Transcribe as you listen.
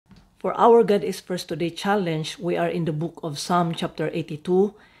For our God is First Today Challenge, we are in the book of Psalm chapter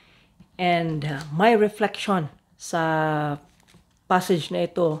 82. And my reflection sa passage na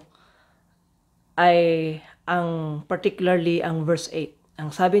ito ay particularly ang verse 8.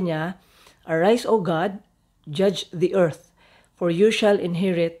 Ang sabi niya, "Arise, O God, judge the earth, for you shall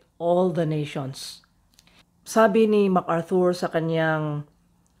inherit all the nations." Sabi ni MacArthur sa kanyang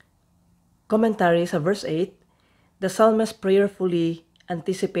commentary sa verse 8, the psalmist prayerfully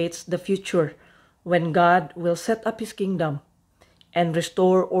anticipates the future when God will set up His kingdom and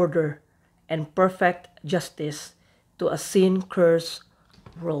restore order and perfect justice to a sin-cursed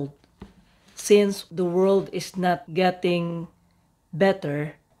world. Since the world is not getting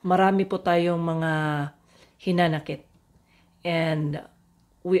better, marami po tayong mga hinanakit. And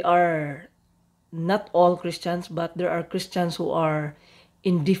we are not all Christians, but there are Christians who are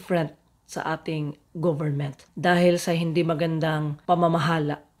indifferent sa ating government dahil sa hindi magandang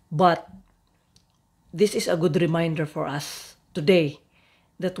pamamahala. But this is a good reminder for us today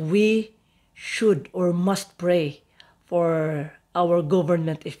that we should or must pray for our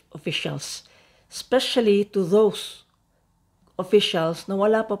government officials, especially to those officials na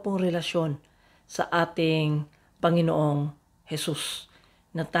wala pa pong relasyon sa ating Panginoong Jesus,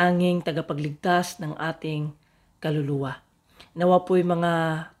 na tanging tagapagligtas ng ating kaluluwa. Nawa po'y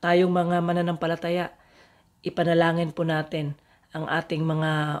tayong mga mananampalataya, ipanalangin po natin ang ating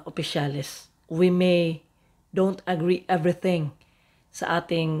mga opisyales. We may don't agree everything sa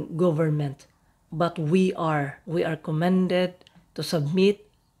ating government, but we are commended to submit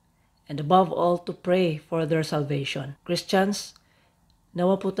and above all to pray for their salvation. Christians,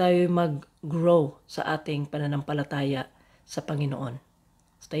 nawa po tayo mag-grow sa ating pananampalataya sa Panginoon.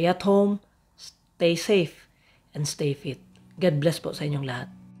 Stay at home, stay safe, and stay fit. God bless po sa inyong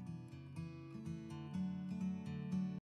lahat.